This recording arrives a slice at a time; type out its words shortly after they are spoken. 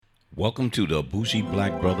Welcome to the Bougie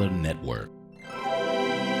Black Brother Network.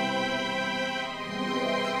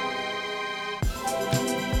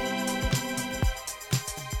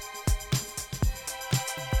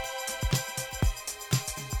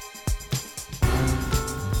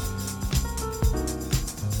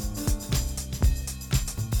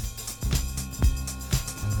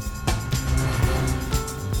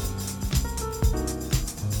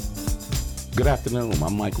 Good afternoon,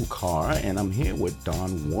 I'm Michael Carr, and I'm here with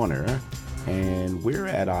Don Warner, and we're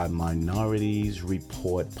at our Minorities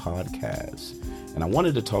Report podcast. And I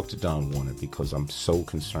wanted to talk to Don Warner because I'm so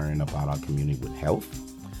concerned about our community with health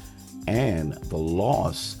and the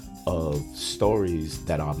loss of stories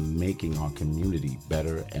that are making our community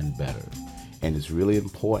better and better. And it's really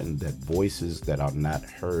important that voices that are not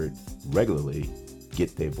heard regularly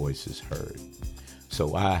get their voices heard.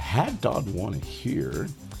 So I had Don Warner here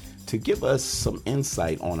to give us some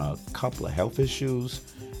insight on a couple of health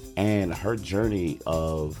issues and her journey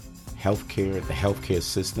of healthcare, the healthcare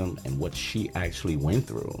system, and what she actually went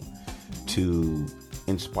through to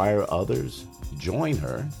inspire others, join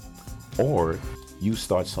her, or you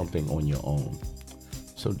start something on your own.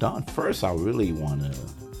 So Don, first I want to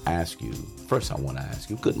ask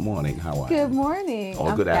you, good morning, how are you? Good morning.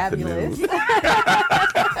 Or good fabulous. Afternoon.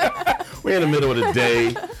 We're in the middle of the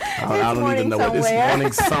day. I don't even know what this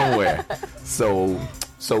morning somewhere. So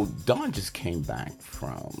Dawn just came back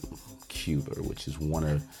from Cuba, which is one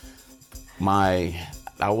of my,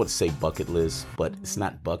 I would say bucket list, but it's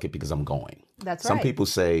not bucket because I'm going. That's right. Some people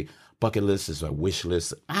say bucket list is a wish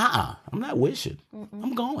list. I'm not wishing.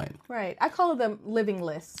 I'm going. Right. I call them living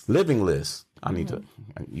lists. Living list. I need to,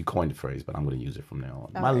 you coined the phrase, but I'm going to use it from now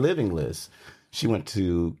on. All My right. living list. She went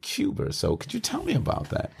to Cuba. So could you tell me about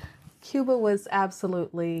that? Cuba was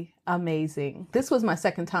absolutely amazing. This was my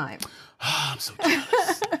second time. I'm so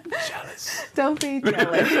jealous. Jealous. Don't be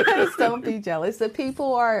jealous. Don't be jealous. The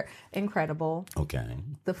people are incredible. Okay.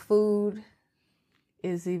 The food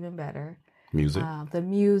is even better. Music. The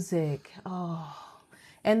music.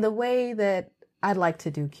 And the way that I'd like to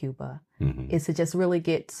do Cuba is to just really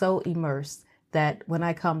get so immersed that when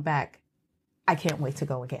I come back, I can't wait to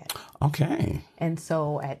go again. Okay. And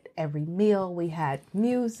so at every meal we had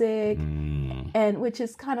music, and which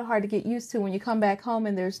is kind of hard to get used to when you come back home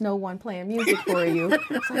and there's no one playing music for you.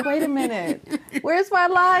 It's like, wait a minute, where's my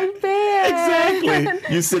live band?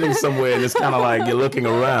 Exactly. You're sitting somewhere and it's kind of like you're looking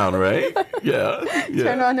around, right? Yeah.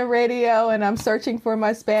 Turn on the radio and I'm searching for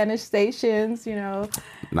my Spanish stations,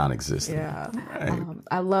 Non-existent. Yeah. Right.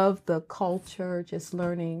 I love the culture, just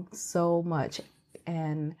learning so much.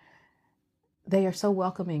 And they are so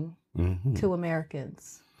welcoming to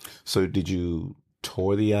Americans. So did you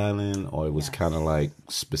tour the island, or it was kind of like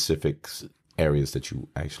specific areas that you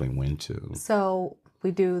actually went to? So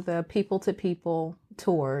we do the people-to-people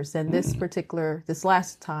tours. And this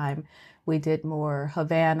last time, we did more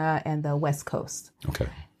Havana and the West Coast. Okay.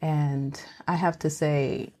 And I have to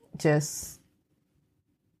say,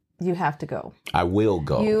 you have to go. I will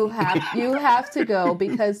go. You have to go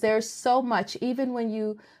because there's so much, even when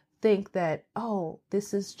you think that,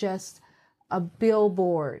 this is just a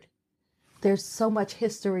billboard. There's so much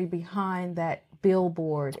history behind that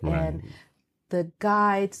billboard. Right. And the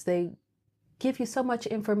guides, they give you so much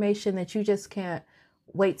information that you just can't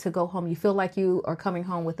wait to go home. You feel like you are coming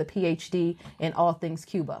home with a PhD in all things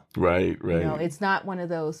Cuba. Right. It's not one of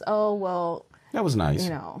those, That was nice.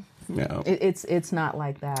 Yeah. It's not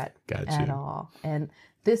like that Gotcha. at all. And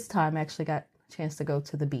this time I actually got a chance to go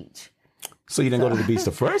to the beach. So you didn't go to the beach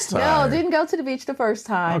the first time? No, didn't go to the beach the first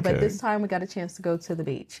time, Okay. but this time we got a chance to go to the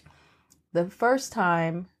beach. The first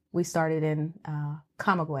time we started in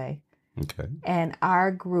Camagüey, Okay. and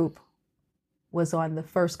our group was on the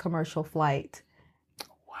first commercial flight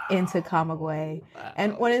into Camagüey. Wow.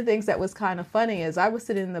 And one of the things that was kind of funny is I was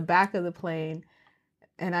sitting in the back of the plane,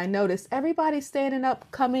 and I noticed everybody standing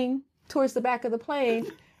up coming towards the back of the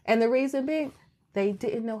plane, and the reason being, they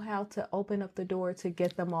didn't know how to open up the door to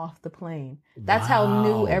get them off the plane. That's how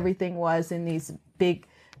new everything was in these big,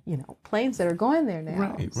 planes that are going there now.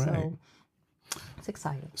 Right. So it's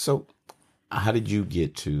exciting. So how did you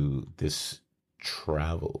get to this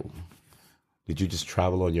travel? Did you just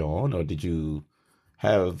travel on your own, or did you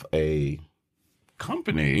have a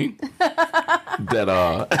company that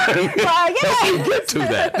help you get to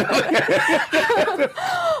that?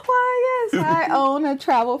 Well, yes, I own a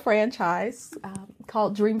travel franchise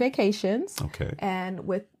called Dream Vacations. Okay. And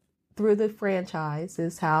through the franchise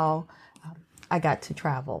is how I got to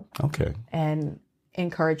travel. Okay. And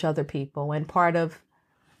encourage other people. And part of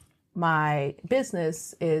my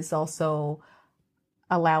business is also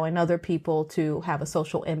allowing other people to have a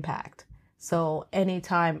social impact. So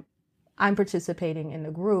anytime I'm participating in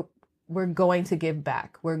the group, we're going to give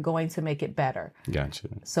back. We're going to make it better. Gotcha.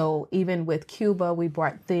 So even with Cuba, we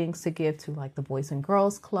brought things to give to like the Boys and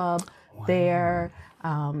Girls Club there.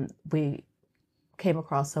 We came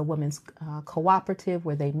across a women's cooperative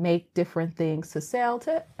where they make different things to sell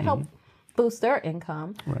to help boost their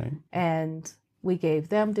income. Right. And we gave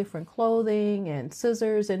them different clothing and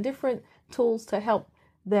scissors and different tools to help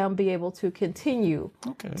them be able to continue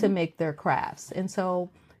to make their crafts. And so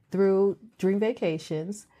through Dream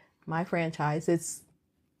Vacations, my franchise,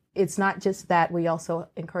 it's not just that. We also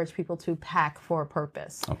encourage people to pack for a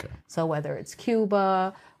purpose. Okay. So whether it's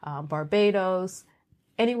Cuba, Barbados,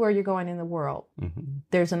 anywhere you're going in the world,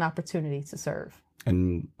 there's an opportunity to serve.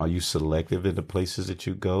 And are you selective in the places that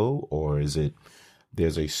you go, or is it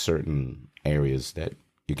there's a certain areas that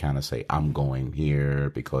you kind of say, I'm going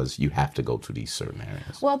here because you have to go to these certain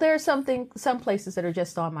areas? Well, there are some places that are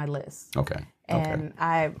just on my list. Okay. And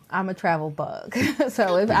I'm a travel bug.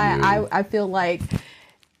 So if I feel like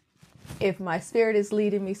if my spirit is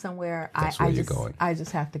leading me somewhere, I just have to go. I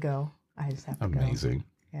just have to go. Amazing.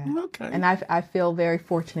 Yeah. Okay. And I feel very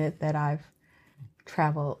fortunate that I've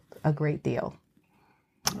traveled a great deal.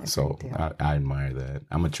 So I admire that.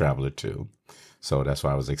 I'm a traveler too. So that's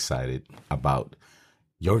why I was excited about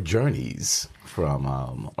your journeys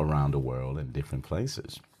from around the world and different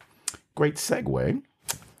places. Great segue.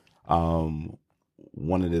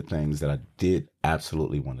 One of the things that I did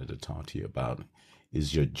absolutely wanted to talk to you about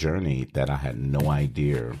is your journey that I had no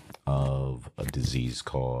idea of, a disease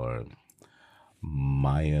called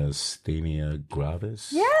Myasthenia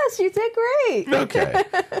Gravis. Yes, you did great. Okay.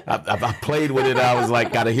 I played with it. I was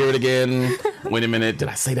like, got to hear it again. Wait a minute. Did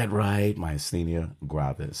I say that right? Myasthenia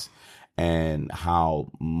Gravis. And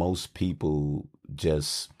how most people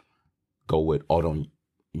just go with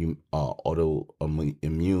autoimmune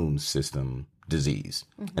system disease.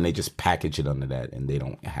 And they just package it under that, and they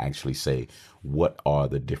don't actually say what are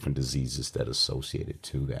the different diseases that are associated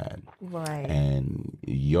to that. Right. And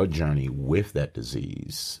your journey with that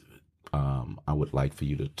disease, I would like for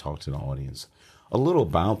you to talk to the audience a little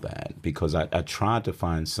about that, because I tried to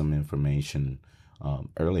find some information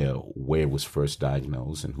earlier where it was first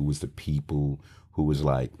diagnosed and who was the people who was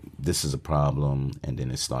like, this is a problem, and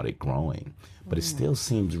then it started growing. But it still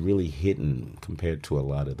seems really hidden compared to a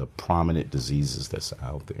lot of the prominent diseases that's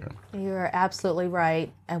out there. You're absolutely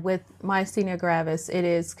right. And with myasthenia gravis, it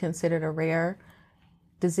is considered a rare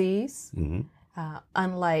disease.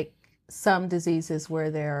 Unlike some diseases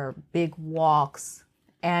where there are big walks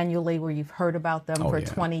annually where you've heard about them for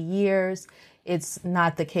 20 years, it's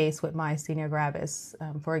not the case with myasthenia gravis.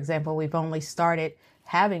 For example, we've only started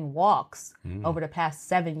having walks over the past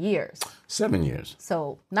 7 years. 7 years.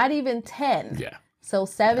 So not even 10. Yeah. So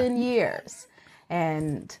 7 years.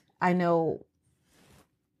 And I know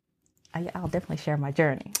I'll definitely share my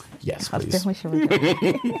journey. Yes, I'll please. definitely share my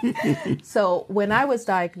journey. So when I was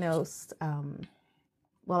diagnosed,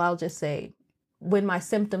 I'll just say when my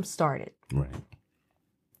symptoms started. Right.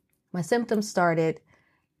 My symptoms started,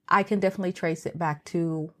 I can definitely trace it back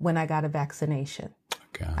to when I got a vaccination.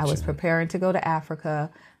 Gotcha. I was preparing to go to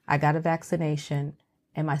Africa. I got a vaccination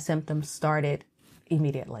and my symptoms started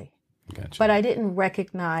immediately. Gotcha. But I didn't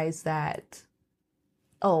recognize that,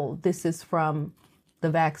 this is from the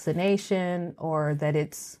vaccination or that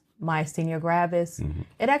it's myasthenia gravis.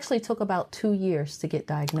 It actually took about 2 years to get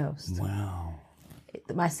diagnosed. Wow.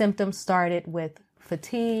 My symptoms started with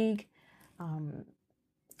fatigue,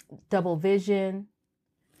 double vision.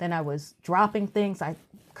 Then I was dropping things. I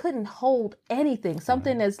couldn't hold anything.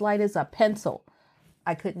 Something as light as a pencil,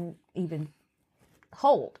 I couldn't even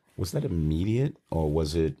hold. Was that immediate or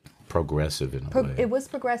was it progressive in a way? It was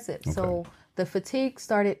progressive. Okay. So the fatigue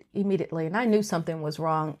started immediately. And I knew something was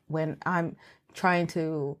wrong when I'm trying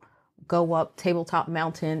to go up Tabletop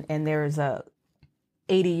Mountain and there's a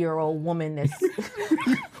 80-year-old woman that's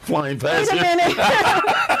flying past. Wait a minute.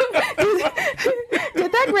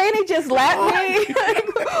 Did that granny just lap me?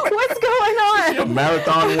 What's going on? A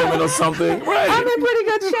marathon woman or something? Right. I'm in pretty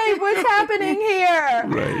good shape. What's happening here?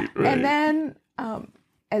 Right. And then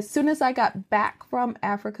as soon as I got back from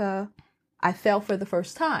Africa, I fell for the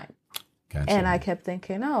first time. Gotcha. And I kept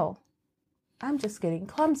thinking, I'm just getting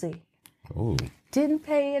clumsy. Oh. Didn't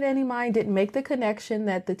pay it any mind, didn't make the connection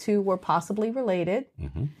that the two were possibly related.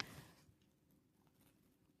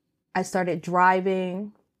 I started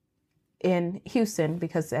driving in Houston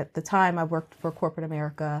because at the time I worked for corporate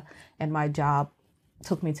America and my job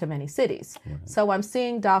took me to many cities. Right. So I'm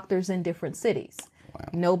seeing doctors in different cities. Wow.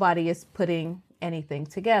 Nobody is putting anything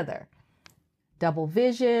together. Double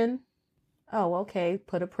vision. Oh, okay.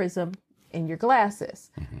 Put a prism in your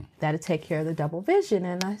glasses. That'll take care of the double vision.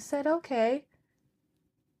 And I said, okay,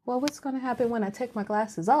 well, what's going to happen when I take my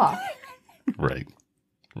glasses off? Right.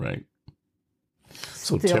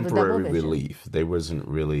 So Still the double temporary vision. relief. They wasn't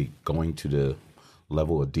really going to the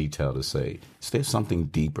level of detail to say, is there something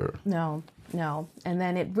deeper? No. And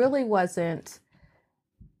then it really wasn't.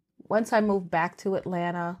 Once I moved back to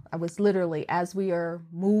Atlanta, I was literally, as we are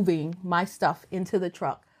moving my stuff into the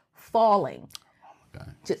truck, falling.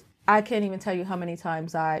 Okay. I can't even tell you how many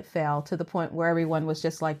times I fell, to the point where everyone was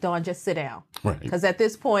just like, Dawn, just sit down. Right. Because at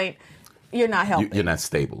this point, you're not helping. You're not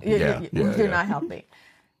stable. You're not helping.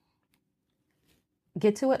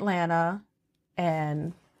 Get to Atlanta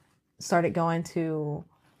and started going to,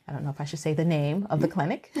 I don't know if I should say the name of the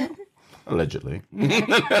clinic. Allegedly.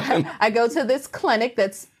 I go to this clinic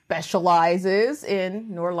that specializes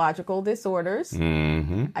in neurological disorders.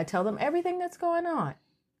 I tell them everything that's going on.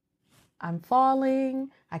 I'm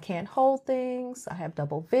falling. I can't hold things. I have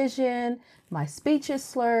double vision. My speech is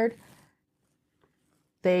slurred.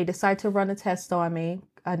 They decide to run a test on me,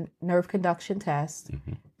 a nerve conduction test,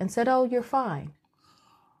 and said, oh, you're fine.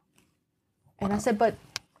 And I said, but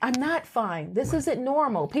I'm not fine. This isn't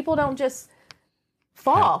normal. People don't just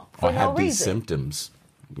fall for no have these reason. symptoms.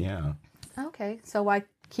 Yeah. Okay. So I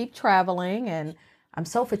keep traveling and I'm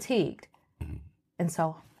so fatigued. And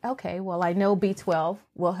so, okay, well, I know B12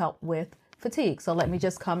 will help with fatigue. So let me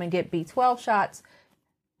just come and get B12 shots.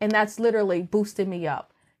 And that's literally boosting me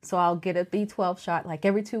up. So I'll get a B12 shot like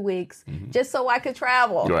every 2 weeks, just so I could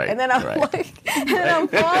travel. Right, And then I'm and I'm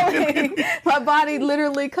falling. My body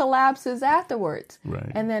literally collapses afterwards.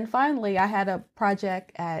 Right. And then finally I had a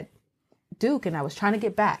project at Duke and I was trying to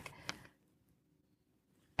get back.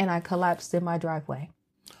 And I collapsed in my driveway.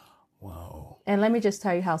 Whoa. And let me just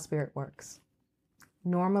tell you how spirit works.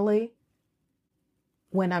 Normally,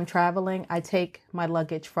 when I'm traveling, I take my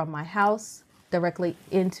luggage from my house directly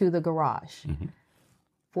into the garage.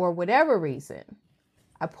 For whatever reason,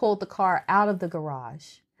 I pulled the car out of the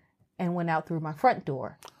garage and went out through my front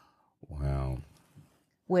door. Wow.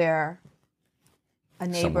 Where a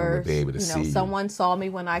neighbor, would be able to see you. someone saw me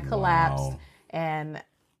when I collapsed. Wow. And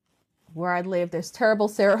where I live, there's terrible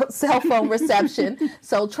cell phone reception.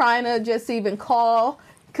 So trying to just even call,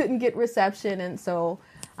 couldn't get reception. And so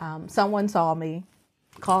someone saw me,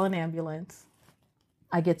 call an ambulance.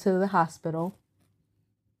 I get to the hospital.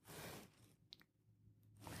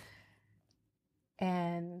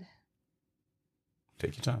 And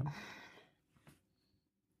take your time.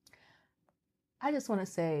 I just want to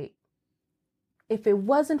say, if it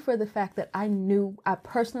wasn't for the fact that I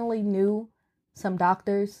personally knew some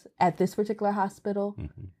doctors at this particular hospital,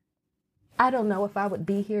 I don't know if I would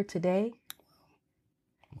be here today.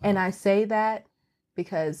 Wow. And I say that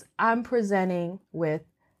because I'm presenting with,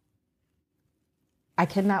 I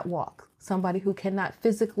cannot walk, somebody who cannot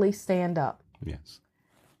physically stand up. Yes.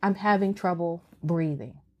 I'm having trouble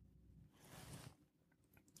breathing.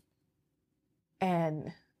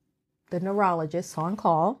 And the neurologist on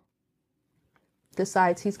call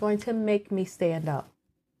decides he's going to make me stand up.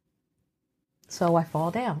 So I fall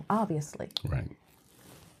down, obviously. Right.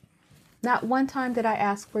 Not one time did I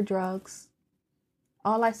ask for drugs.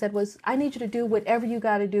 All I said was, I need you to do whatever you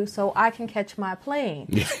got to do so I can catch my plane.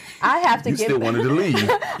 I have to you still wanted to leave.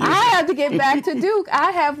 I have to get back to Duke. I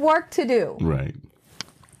have work to do. Right.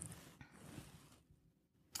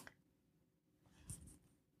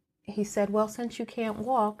 He said, well, since you can't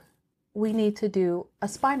walk, we need to do a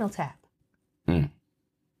spinal tap.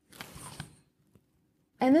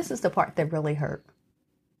 And this is the part that really hurt.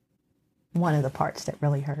 One of the parts that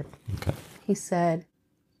really hurt. Okay. He said,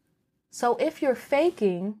 so if you're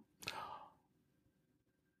faking.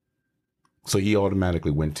 So he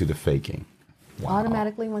automatically went to the faking. Wow.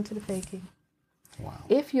 Automatically went to the faking. Wow.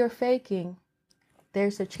 If you're faking,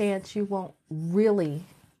 there's a chance you won't really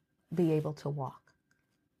be able to walk.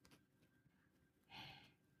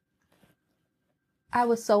 I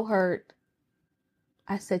was so hurt.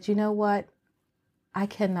 I said, you know what? I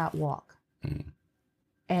cannot walk.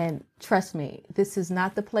 And trust me, this is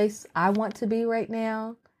not the place I want to be right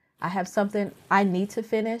now. I have something I need to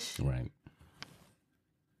finish. Right.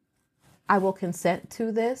 I will consent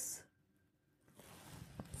to this.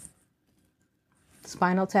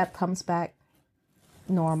 Spinal tap comes back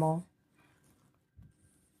normal.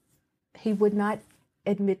 He would not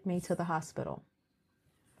admit me to the hospital.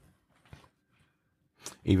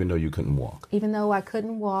 Even though you couldn't walk? Even though I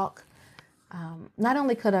couldn't walk. Not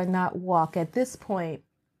only could I not walk, at this point,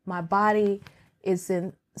 my body is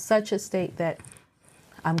in such a state that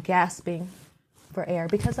I'm gasping for air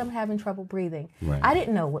because I'm having trouble breathing. Right. I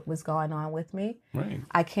didn't know what was going on with me. Right.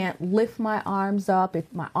 I can't lift my arms up.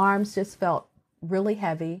 My arms just felt really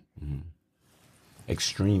heavy.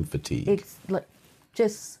 Extreme fatigue. It's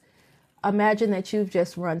just imagine that you've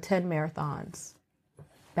just run 10 marathons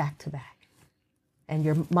back to back and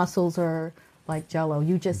your muscles are like jello.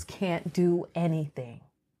 You just can't do anything.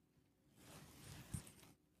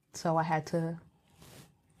 So I had to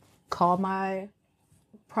call my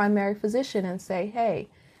primary physician and say, hey,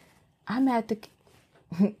 I'm at the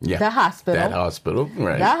hospital. That hospital,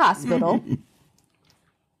 right. The hospital.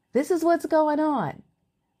 This is what's going on.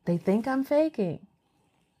 They think I'm faking.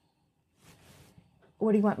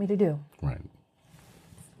 What do you want me to do? Right.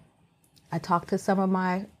 I talked to some of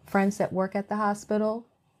my friends that work at the hospital.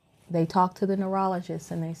 They talk to the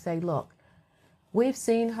neurologist and they say, look, we've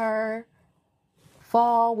seen her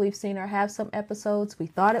fall. We've seen her have some episodes. We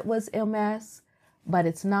thought it was MS, but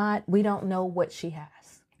it's not. We don't know what she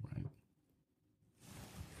has. Right.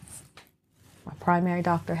 My primary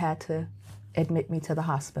doctor had to admit me to the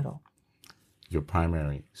hospital. Your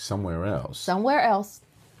primary, somewhere else. Somewhere else.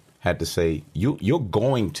 Had to say, you're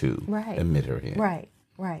going to admit her here.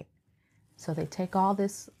 Right. So they take all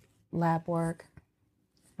this lab work.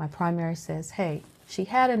 My primary says, hey, she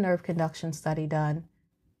had a nerve conduction study done.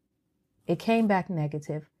 It came back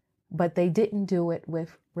negative, but they didn't do it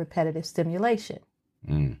with repetitive stimulation.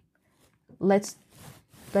 Let's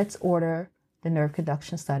order the nerve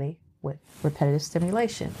conduction study with repetitive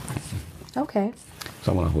stimulation. Okay.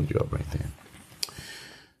 So I want to hold you up right there.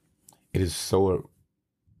 It is so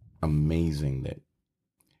amazing that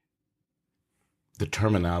the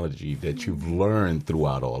terminology that you've learned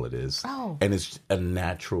throughout all of this, and it's a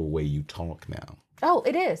natural way you talk now. Oh,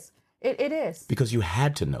 it is. It is. Because you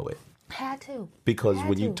had to know it. Had to. Because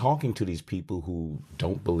when you're talking to these people who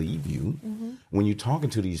don't believe you, when you're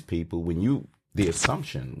talking to these people, the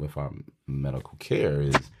assumption with our medical care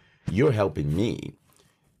is you're helping me.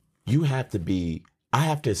 I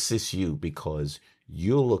have to assist you because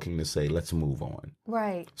you're looking to say, let's move on.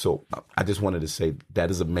 Right. So I just wanted to say that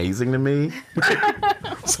is amazing to me.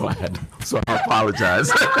 so I apologize.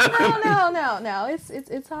 No.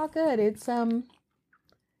 It's all good. It's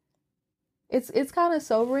kind of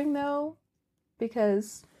sobering though,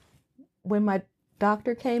 because when my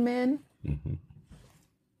doctor came in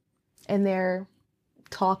and they're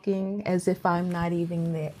talking as if I'm not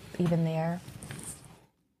even there,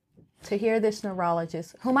 to hear this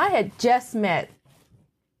neurologist, whom I had just met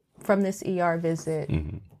from this ER visit,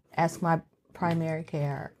 ask my primary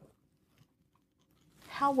care,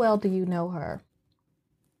 how well do you know her?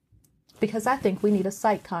 Because I think we need a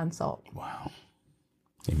psych consult. Wow.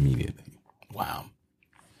 Immediately. Wow.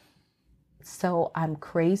 So I'm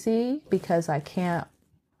crazy because I can't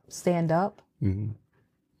stand up. I'm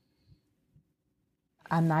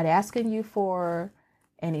not asking you for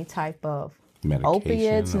any type of medication,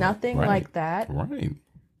 opiates, nothing like that. Right.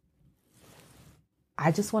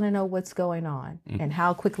 I just want to know what's going on and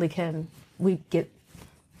how quickly can we get,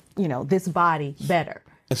 this body better.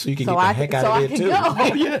 And so you can get the heck out of here too. Go.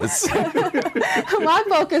 Oh, yes. My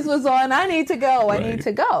focus was on, I need to go. I need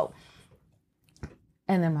to go.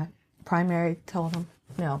 And then my primary told him,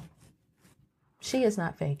 no, she is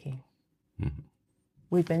not faking.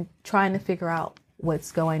 We've been trying to figure out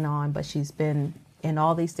what's going on, but she's been in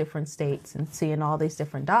all these different states and seeing all these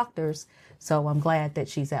different doctors. So I'm glad that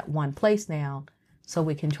she's at one place now so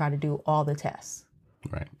we can try to do all the tests.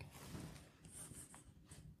 Right.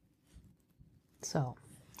 So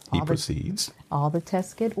he proceeds. All the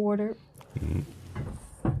tests get ordered.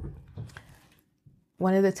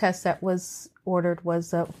 One of the tests that was ordered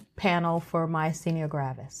was a panel for Myasthenia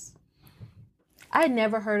Gravis. I had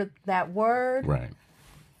never heard of that word. Right.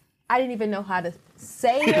 I didn't even know how to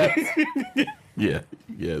say it. Yeah.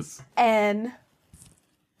 Yes. And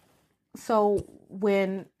so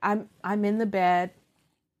when I'm in the bed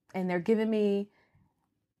and they're giving me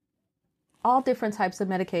all different types of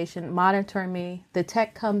medication, monitoring me, the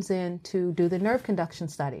tech comes in to do the nerve conduction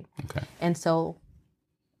study. Okay. And so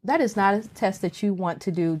that is not a test that you want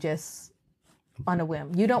to do just on a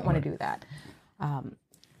whim. You don't want to do that.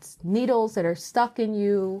 It's needles that are stuck in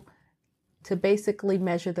you to basically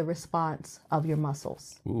measure the response of your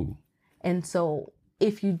muscles. Ooh. And so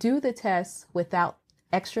if you do the test without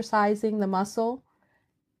exercising the muscle,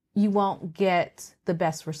 you won't get the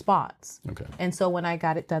best response. Okay. And so when I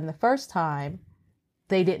got it done the first time,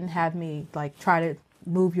 they didn't have me try to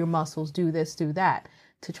move your muscles, do this, do that,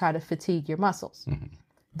 to try to fatigue your muscles.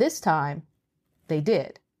 This time, they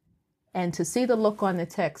did. And to see the look on the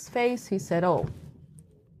tech's face, he said, oh,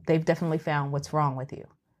 they've definitely found what's wrong with you.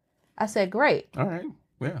 I said, great. All right.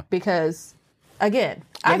 Yeah. Because again,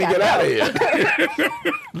 let me get out of here.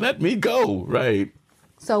 Let me go. Right.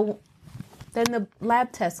 So then the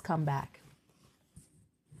lab tests come back.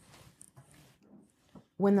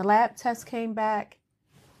 When the lab test came back,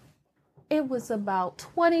 it was about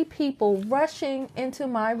 20 people rushing into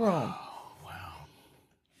my room. Oh, wow.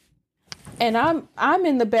 And I'm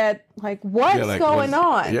in the bed like, what's going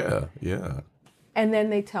on? Yeah, yeah. And then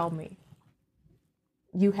they tell me,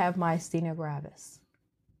 you have myasthenia gravis.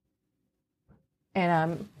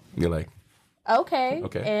 And You're like, okay.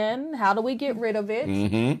 Okay. And how do we get rid of it?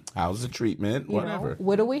 mm-hmm. How's the treatment? You Whatever. know,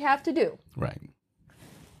 what do we have to do? Right.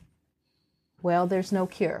 Well, there's no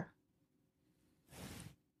cure.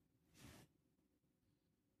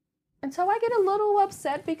 And so I get a little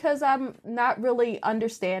upset because I'm not really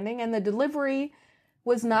understanding, and the delivery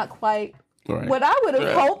was not quite what I would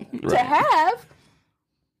have hoped to have.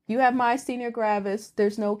 You have myasthenia gravis.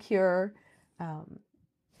 There's no cure.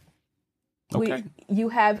 Okay. You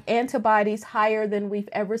have antibodies higher than we've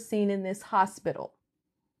ever seen in this hospital.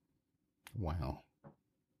 Wow.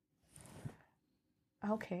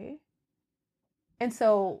 Okay. And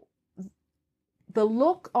so the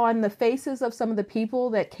look on the faces of some of the people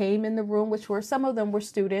that came in the room, which were, some of them were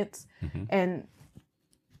students and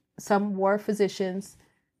some were physicians,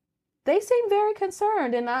 they seemed very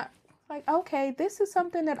concerned. And I like, okay, this is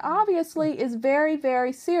something that obviously is very,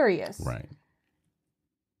 very serious. Right.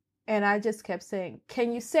 And I just kept saying,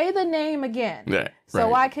 can you say the name again? Yeah,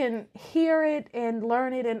 so I can hear it and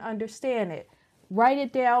learn it and understand it. Write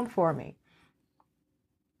it down for me.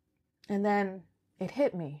 And then it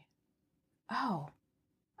hit me. Oh,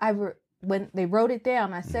 when they wrote it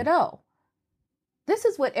down, I said, oh, this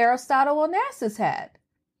is what Aristotle Onassis had.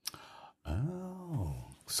 Oh,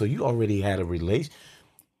 so you already had a relation.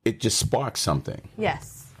 It just sparked something.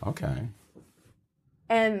 Yes. Okay.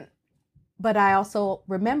 But I also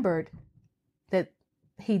remembered that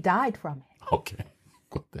he died from it. Okay.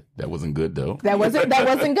 That wasn't good, though. That wasn't good.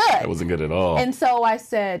 That wasn't good at all. And so I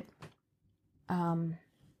said,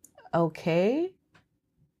 okay,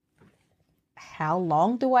 how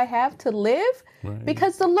long do I have to live? Right.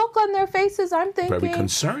 Because the look on their faces, I'm thinking. Very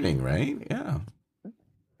concerning, right? Yeah.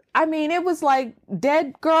 I mean, it was like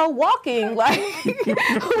dead girl walking. Like, really?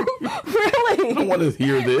 I don't want to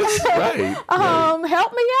hear this. Right.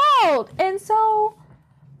 Help me out. And so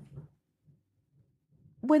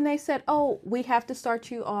when they said, oh, we have to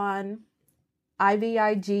start you on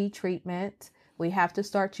IVIG treatment, we have to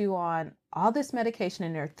start you on all this medication,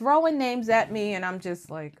 and they're throwing names at me, and I'm just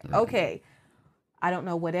like, okay, I don't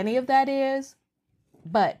know what any of that is,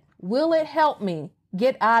 but will it help me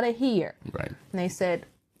get out of here? Right. And they said,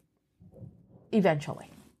 eventually.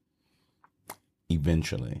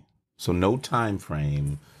 Eventually. So no time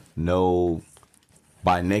frame, no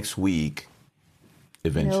by next week,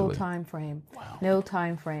 eventually. No time frame. Wow. No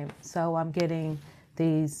time frame. So I'm getting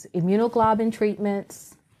these immunoglobulin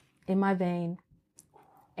treatments in my vein.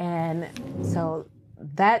 And so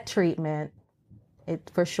that treatment,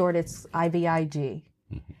 for short, it's IVIG.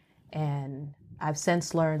 And I've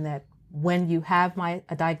since learned that when you have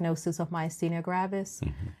a diagnosis of myasthenia gravis,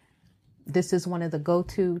 this is one of the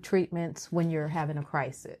go-to treatments when you're having a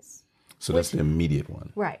crisis. So that's the immediate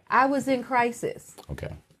one. Right. I was in crisis.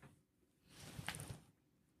 Okay.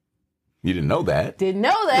 You didn't know that. Didn't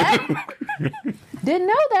know that. Didn't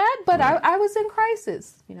know that, but I was in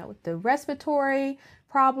crisis. You know, with the respiratory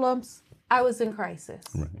problems, I was in crisis.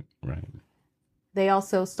 Right. They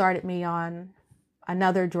also started me on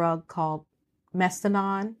another drug called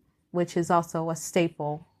Mestinon, which is also a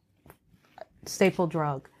staple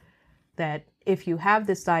drug. That if you have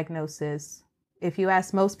this diagnosis, if you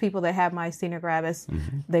ask most people that have myasthenia gravis,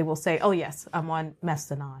 they will say, oh yes, I'm on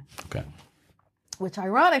Mestinon. Okay. Which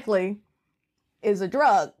ironically is a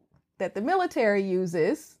drug that the military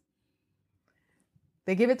uses.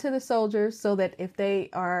 They give it to the soldiers so that if they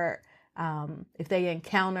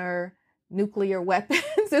encounter nuclear weapons,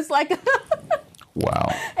 it's like, wow.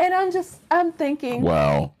 And I'm thinking,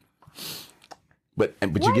 wow. But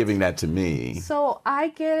you're giving that to me. So I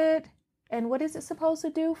get it. And what is it supposed to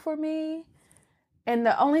do for me? And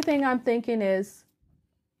the only thing I'm thinking is,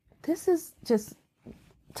 this is just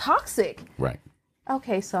toxic. Right.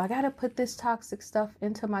 Okay, so I got to put this toxic stuff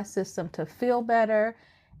into my system to feel better.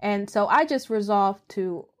 And so I just resolved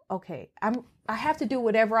to, okay, I have to do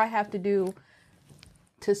whatever I have to do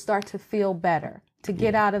to start to feel better, to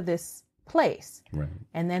get out of this place. Right.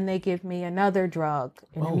 And then they give me another drug,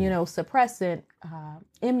 an immunosuppressant,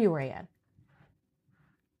 Imuran.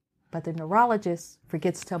 But the neurologist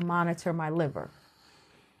forgets to monitor my liver.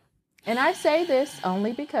 And I say this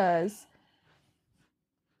only because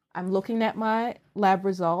I'm looking at my lab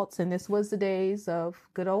results, and this was the days of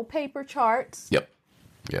good old paper charts. Yep.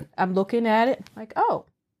 I'm looking at it like, oh,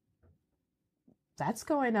 that's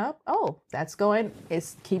going up. Oh,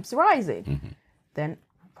 it keeps rising. Mm-hmm. Then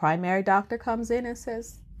primary doctor comes in and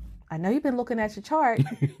says, I know you've been looking at your chart.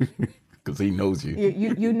 Because he knows you.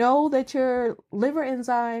 You know that your liver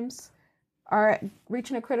enzymes are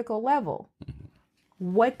reaching a critical level.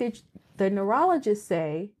 Mm-hmm. What did the neurologist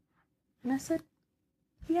say? And I said,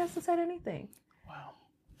 he hasn't said anything. Wow.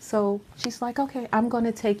 So she's like, okay, I'm going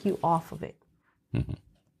to take you off of it. Mm-hmm.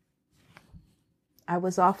 I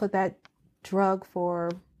was off of that drug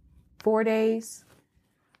for 4 days.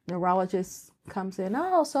 Neurologist comes in,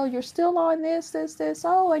 oh, so you're still on this.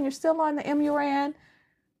 Oh, and you're still on the Imuran.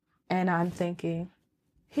 And I'm thinking,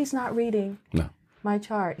 he's not reading my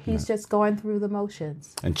chart. He's just going through the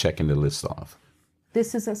motions. And checking the list off.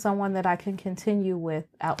 This isn't someone that I can continue with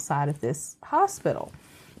outside of this hospital.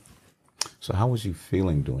 So how was you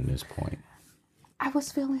feeling during this point? I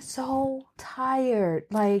was feeling so tired.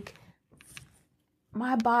 Like,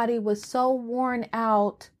 my body was so worn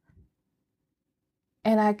out.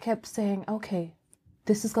 And I kept saying, okay,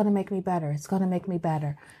 this is going to make me better. It's going to make me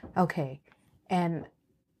better. Okay. And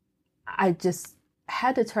I just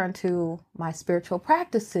had to turn to my spiritual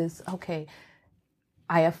practices. Okay.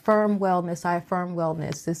 I affirm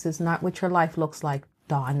wellness. This is not what your life looks like,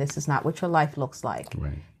 Dawn. This is not what your life looks like.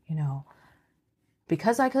 Right. You know,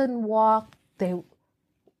 because I couldn't walk, they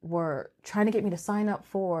were trying to get me to sign up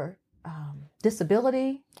for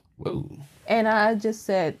disability. Whoa. And I just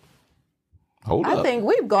said, Hold up. I think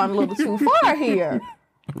we've gone a little too far here.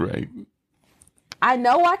 Right. I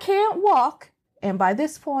know I can't walk. And by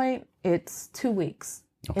this point, it's 2 weeks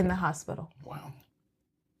in the hospital. Wow.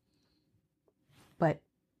 But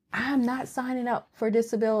I'm not signing up for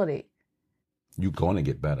disability. You're going to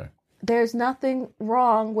get better. There's nothing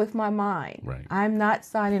wrong with my mind. Right. I'm not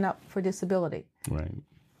signing up for disability. Right.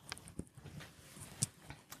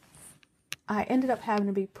 I ended up having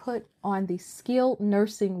to be put on the skilled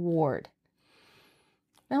nursing ward.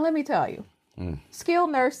 Now, let me tell you,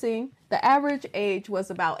 skilled nursing, the average age was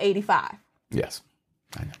about 85. Yes,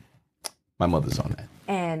 I know. My mother's on that.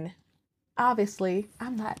 And obviously,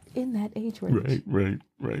 I'm not in that age range.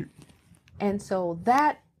 Right. And so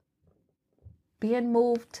that being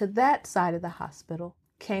moved to that side of the hospital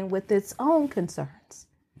came with its own concerns.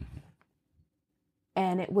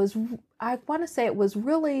 And it was, I want to say it was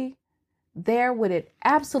really there when it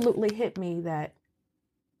absolutely hit me that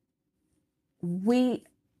we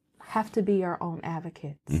have to be our own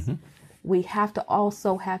advocates. Mm-hmm. We have to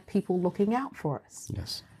also have people looking out for us.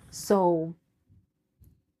 Yes. So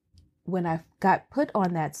when I got put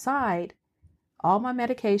on that side, all my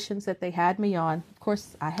medications that they had me on, of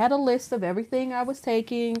course, I had a list of everything I was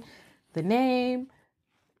taking, the name,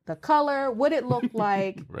 the color, what it looked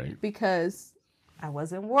like, right. Because I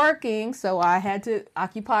wasn't working, so I had to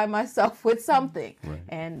occupy myself with something. Right.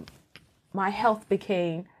 And my health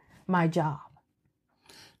became my job.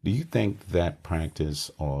 Do you think that practice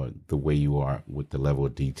or the way you are with the level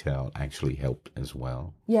of detail actually helped as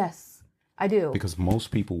well? Yes, I do. Because most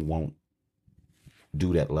people won't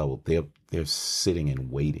do that level. They're sitting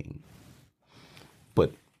and waiting.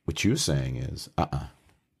 But what you're saying is,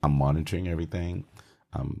 I'm monitoring everything.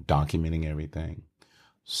 I'm documenting everything.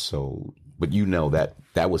 So, but you know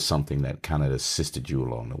that was something that kind of assisted you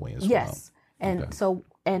along the way as well. Yes. And so,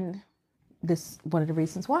 and this, one of the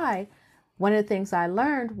reasons why, one of the things I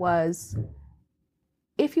learned was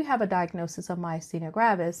if you have a diagnosis of myasthenia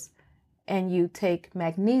gravis and you take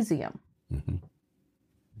magnesium, mm-hmm.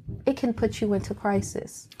 it can put you into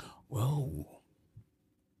crisis. Whoa.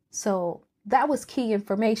 So that was key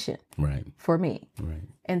information for me. Right.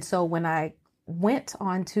 And so when I went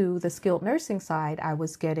onto the skilled nursing side, I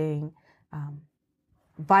was getting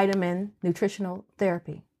vitamin nutritional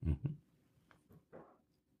therapy. Mm-hmm.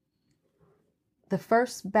 The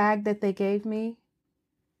first bag that they gave me,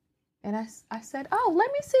 and I said, oh,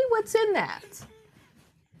 let me see what's in that.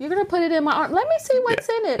 You're going to put it in my arm. Let me see what's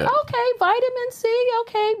in it. Yeah. Okay, vitamin C.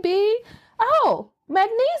 Okay, B. Oh,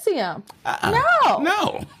 magnesium.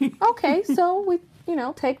 No. Okay, so we,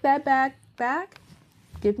 take that bag back,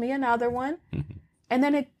 give me another one. Mm-hmm. And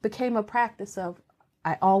then it became a practice of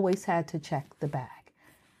I always had to check the bag.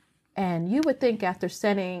 And you would think after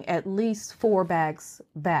sending at least 4 bags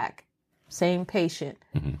back, same patient,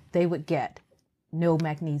 mm-hmm. they would get no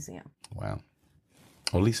magnesium. Wow.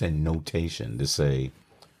 Or at least a notation to say,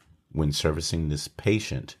 when servicing this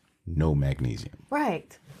patient, no magnesium.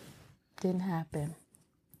 Right. Didn't happen.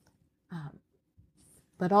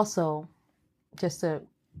 But also, just to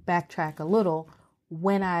backtrack a little,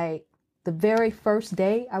 when I the very first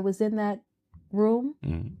day I was in that room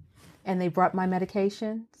and they brought my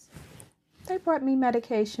medications, they brought me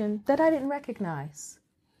medication that I didn't recognize.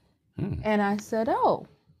 And I said, oh,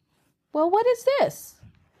 well, what is this?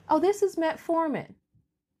 Oh, this is metformin.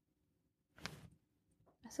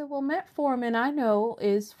 I said, well, metformin I know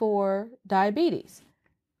is for diabetes.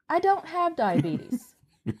 I don't have diabetes.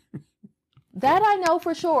 That I know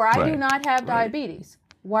for sure. I do not have diabetes.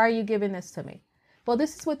 Why are you giving this to me? Well,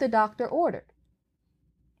 this is what the doctor ordered.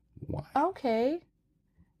 Why? Okay.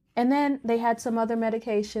 And then they had some other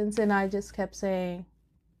medications, and I just kept saying,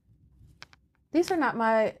 these are not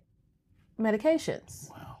my medications.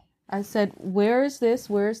 Wow. I said, where is this?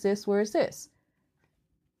 Where is this? Where is this?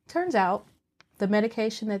 Turns out the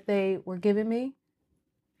medication that they were giving me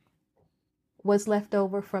was left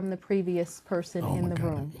over from the previous person in the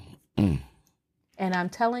room. And I'm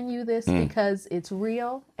telling you this because it's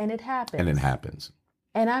real and it happens. And it happens.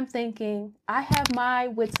 And I'm thinking, I have my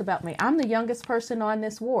wits about me. I'm the youngest person on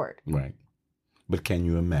this ward. Right. But can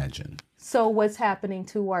you imagine? So what's happening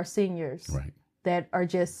to our seniors that are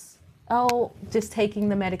just taking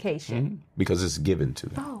the medication? Because it's given to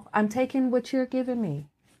them. Oh, I'm taking what you're giving me.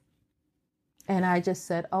 And I just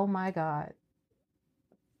said, oh my God,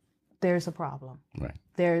 there's a problem. Right.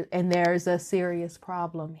 There's a serious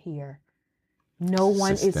problem here. No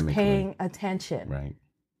one is paying attention. Right.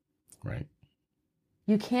 Right.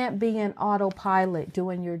 You can't be an autopilot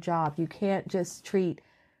doing your job. You can't just treat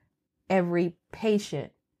every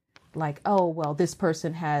patient like, oh, well, this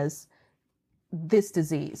person has this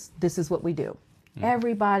disease. This is what we do.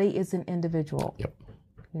 Everybody is an individual. Yep.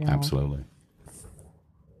 You know? Absolutely.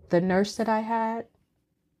 The nurse that I had,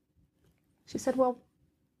 she said, well,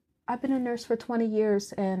 I've been a nurse for 20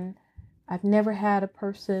 years and I've never had a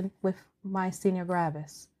person with Myasthenia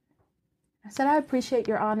Gravis. I said, I appreciate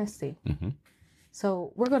your honesty.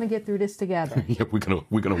 So we're going to get through this together. Yeah, we're gonna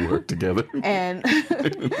work together. And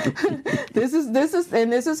this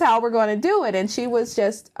is how we're going to do it. And she was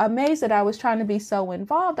just amazed that I was trying to be so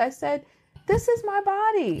involved. I said, this is my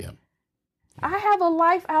body. Yeah. I have a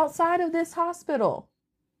life outside of this hospital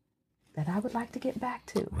that I would like to get back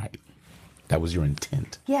to. Right. That was your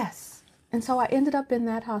intent. Yes. And so I ended up in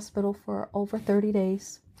that hospital for over 30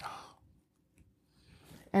 days.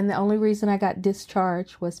 And the only reason I got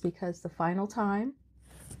discharged was because the final time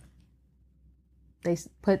they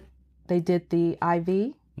did the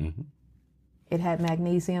IV. It had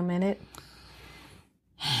magnesium in it.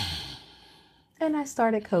 And I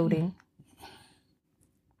started coding.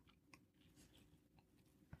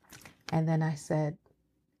 And then I said,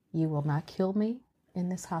 you will not kill me in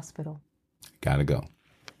this hospital. Gotta go.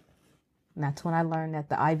 And that's when I learned that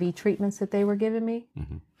the IV treatments that they were giving me,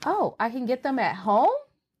 oh, I can get them at home?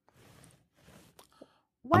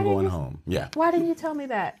 I'm going home. Yeah. Why didn't you tell me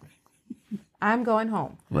that? I'm going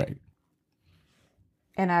home. Right.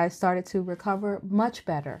 And I started to recover much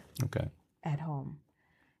better at home.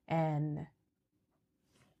 And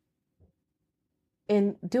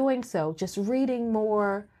in doing so, just reading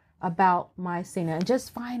more about myasthenia and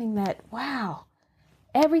just finding that, wow,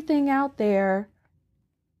 everything out there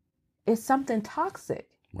is something toxic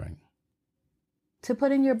to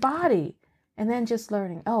put in your body. And then just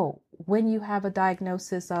learning, oh, when you have a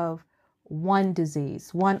diagnosis of one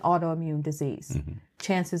disease, one autoimmune disease,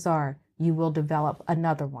 chances are you will develop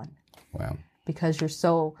another one. Wow. Because you're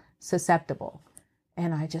so susceptible.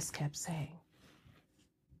 And I just kept saying,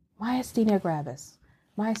 Myasthenia Gravis.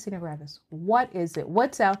 Myasthenia Gravis. What is it?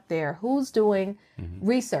 What's out there? Who's doing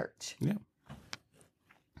research? Yeah.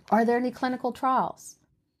 Are there any clinical trials?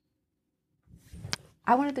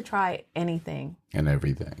 I wanted to try anything. And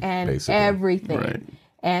everything. And basically. everything. Right.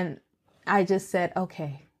 And I just said,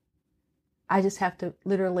 okay, I just have to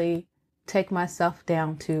literally take myself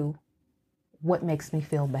down to what makes me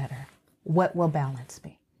feel better. What will balance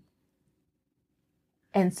me?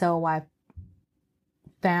 And so I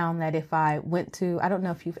found that if I went to, I don't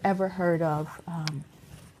know if you've ever heard of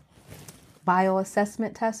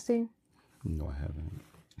bioassessment testing. No, I haven't.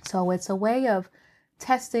 So it's a way of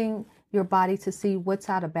testing your body to see what's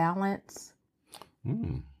out of balance.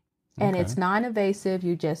 And it's non-invasive.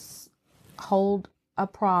 You just hold a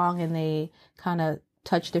prong and they kind of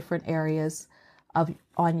touch different areas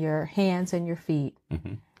on your hands and your feet.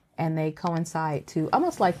 And they coincide to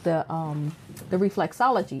almost like the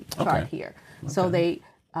reflexology chart here. So they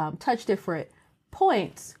touch different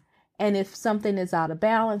points. And if something is out of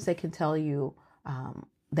balance, they can tell you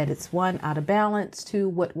that it's one, out of balance, two,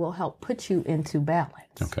 what will help put you into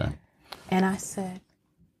balance. And I said,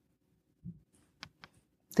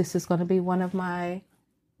 this is going to be one of my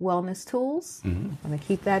wellness tools. I'm going to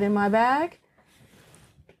keep that in my bag.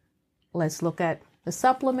 let's look at the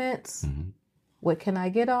supplements. What can I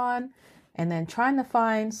get on? And then trying to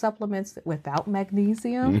find supplements without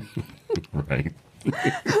magnesium. Right.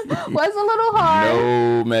 Was a little hard.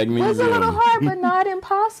 No magnesium. Was a little hard, but not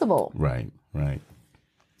impossible. Right.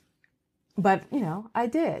 But, I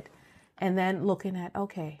did. And then looking at,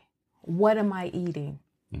 okay, what am I eating?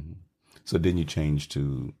 So then you change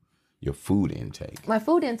to your food intake. My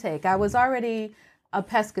food intake. I was already a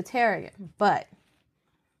pescatarian, but,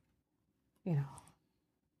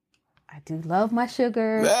 I do love my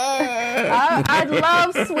sugar. I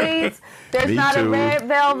love sweets. There's Me not too. a red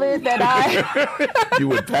velvet that I... You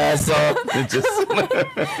would pass up and just...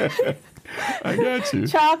 I got you.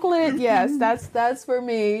 Chocolate, yes, that's for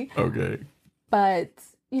me. Okay. But,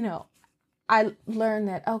 I learned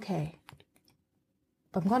that, okay,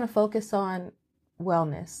 if I'm going to focus on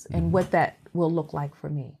wellness and what that will look like for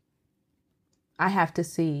me, I have to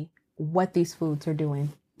see what these foods are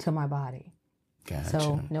doing to my body. Gotcha.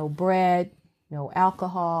 So no bread, no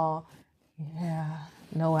alcohol. Yeah,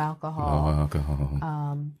 no alcohol. No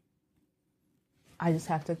alcohol. I just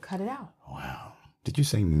have to cut it out. Wow. Did you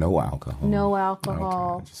say no alcohol? No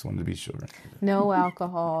alcohol. Okay. I just wanted to be sure. No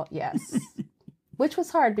alcohol, yes. Which was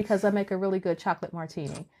hard because I make a really good chocolate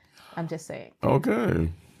martini. I'm just saying. Okay.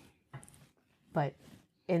 But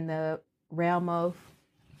in the realm of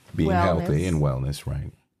Being wellness, healthy and wellness,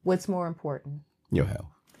 right? what's more important? Your health.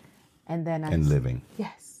 And then And living.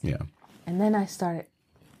 Yes. Yeah. And then I started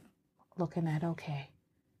looking at, okay,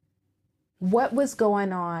 what was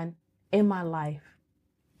going on in my life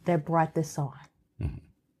that brought this on?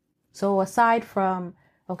 So aside from,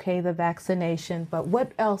 okay, the vaccination, but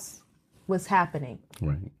what else was happening?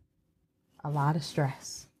 Right. A lot of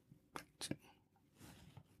stress.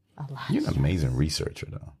 A lot. You're an amazing researcher,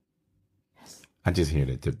 though. Yes. I just hear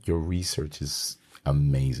that your research is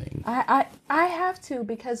amazing. I have to,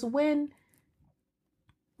 because when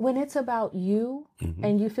it's about you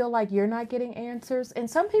and you feel like you're not getting answers, and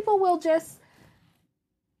some people will just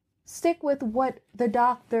stick with what the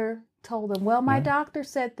doctor told them. Well, my doctor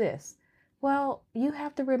said this. Well, you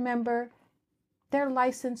have to remember they're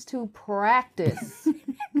licensed to practice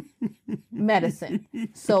medicine.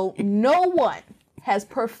 So no one has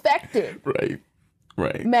perfected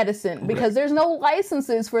Right. medicine because there's no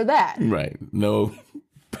licenses for that. Right. No.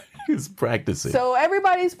 It's practicing. So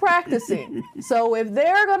everybody's practicing. So if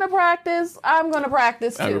they're going to practice, I'm going to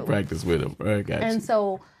practice too. I would practice with them. I got And you.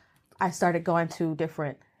 so I started going to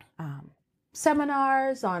different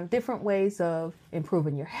seminars on different ways of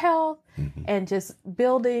improving your health and just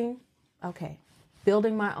building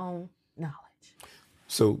my own knowledge.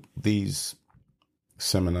 So these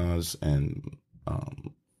seminars and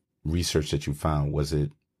research that you found, was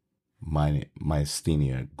it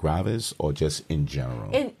myasthenia gravis or just in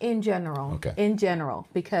general? In general. Okay. In general,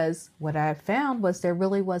 because what I found was there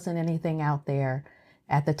really wasn't anything out there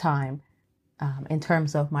at the time in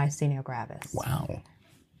terms of myasthenia gravis. Wow.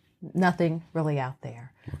 Nothing really out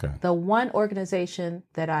there. Okay. The one organization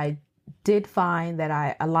that I did find that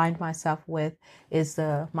I aligned myself with is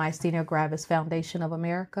the Myasthenia Gravis Foundation of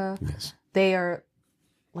America. Yes. They are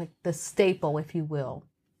like the staple, if you will.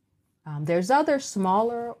 There's other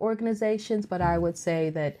smaller organizations, but I would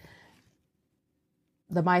say that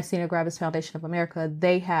the Myasthenia Gravis Foundation of America,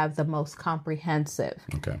 they have the most comprehensive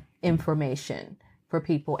information for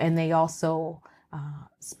people. And they also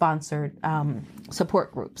sponsored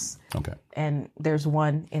support groups. Okay. And there's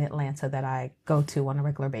one in Atlanta that I go to on a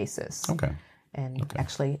regular basis. Okay. And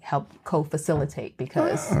actually help co-facilitate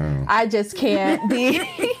because I just can't be...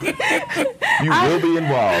 You will be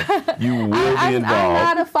involved. You will be involved. I'm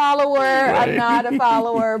not a follower. Right. I'm not a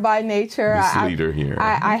follower by nature. Leader here.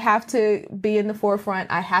 I have to be in the forefront.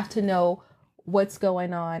 I have to know what's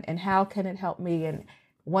going on and how can it help me. And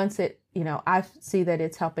once it, I see that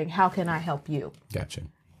it's helping, how can I help you? Gotcha.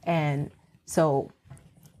 And so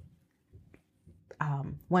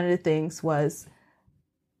one of the things was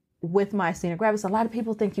with myasthenia gravis, a lot of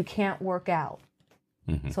people think you can't work out.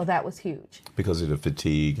 So that was huge. Because of the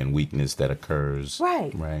fatigue and weakness that occurs.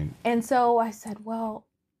 Right. Right. And so I said, well,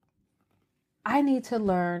 I need to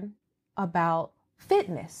learn about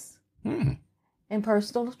fitness and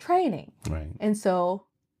personal training. Right. And so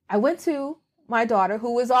I went to my daughter,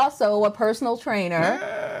 who was also a personal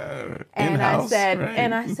trainer. And I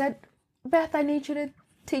said, Beth, I need you to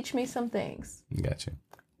teach me some things. Gotcha.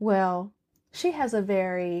 Well, she has a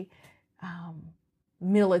very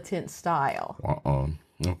militant style.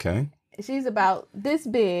 Okay. She's about this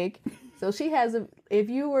big. So she has if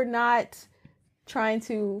you were not trying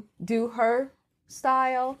to do her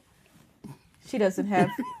style, she doesn't have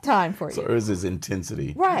time for you. So hers is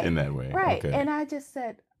intensity right. in that way. Right. Okay. And I just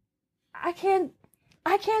said, I can't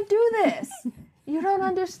do this. You don't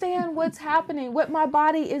understand what's happening, what my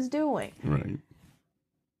body is doing. Right.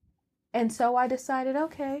 And so I decided,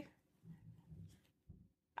 okay,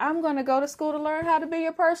 I'm going to go to school to learn how to be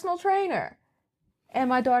a personal trainer. And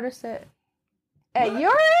my daughter said, at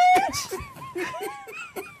your age?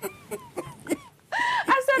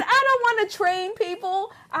 I said, I don't want to train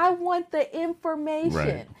people. I want the information.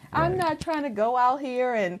 Right. I'm not trying to go out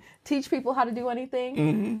here and teach people how to do anything.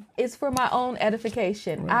 Mm-hmm. It's for my own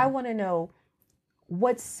edification. Right. I want to know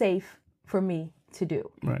what's safe for me to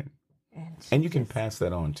do. Right. And you can pass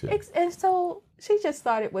that on too. And so she just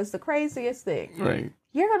thought it was the craziest thing. Right.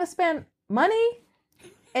 You're going to spend money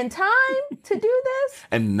and time to do this?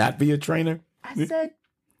 And not be a trainer? I said,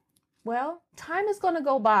 well, time is going to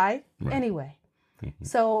go by anyway. Mm-hmm.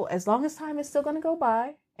 So as long as time is still going to go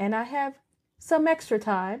by and I have some extra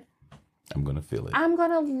time, I'm going to feel it. I'm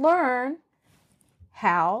going to learn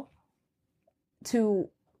how to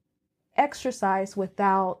exercise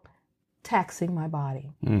without taxing my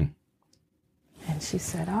body. Mm. And she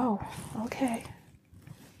said, oh, okay.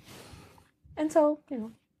 And so,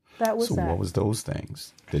 that was that. So what was those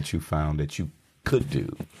things that you found that you could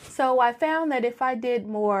do? So I found that if I did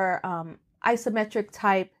more isometric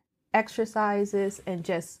type exercises and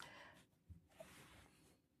just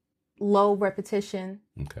low repetition,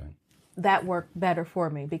 that worked better for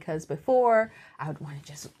me, because before I would want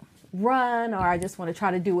to just run, or I just want to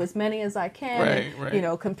try to do as many as I can,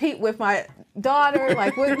 right. Compete with my daughter,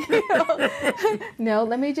 like, no,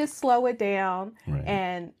 let me just slow it down. Right.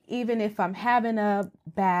 And even if I'm having a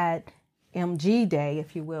bad MG day,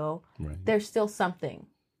 if you will, there's still something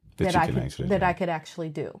that I could actually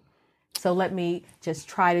do. So let me just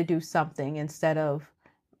try to do something instead of,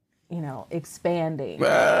 expanding.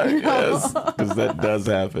 Yes, because that does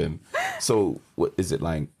happen. So what is it,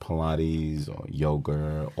 like Pilates or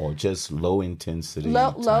yoga or just low intensity?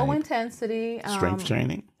 Low intensity. Strength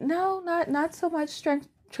training? No, not so much strength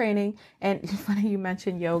training. And funny you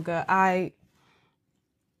mentioned yoga. I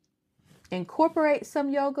incorporate some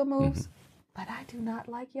yoga moves, but I do not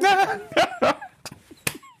like yoga.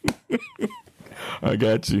 I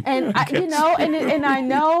got you. And and I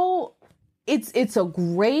know it's a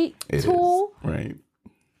great tool. Right.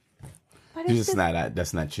 But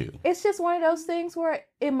that's not you. It's just one of those things where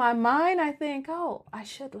in my mind I think, oh, I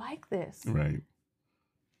should like this. Right.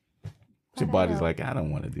 Your body's like, I don't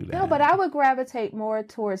want to do that. No, but I would gravitate more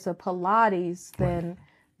towards the Pilates than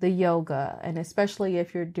the yoga. And especially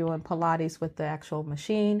if you're doing Pilates with the actual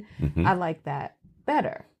machine, I like that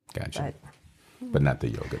better. Gotcha. But not the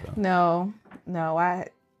yoga though. No.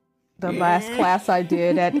 The last class I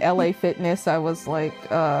did at LA Fitness, I was like,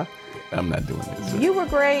 I'm not doing this. You were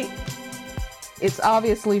great. It's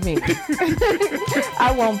obviously me.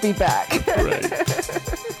 I won't be back. Right.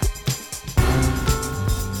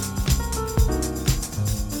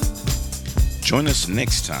 Join us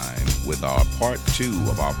next time with our part 2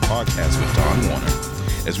 of our podcast with Dawn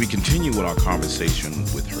Warner as we continue with our conversation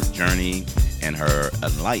with her journey and her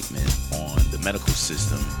enlightenment on the medical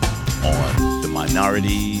system on the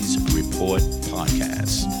Minorities Report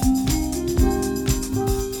podcast.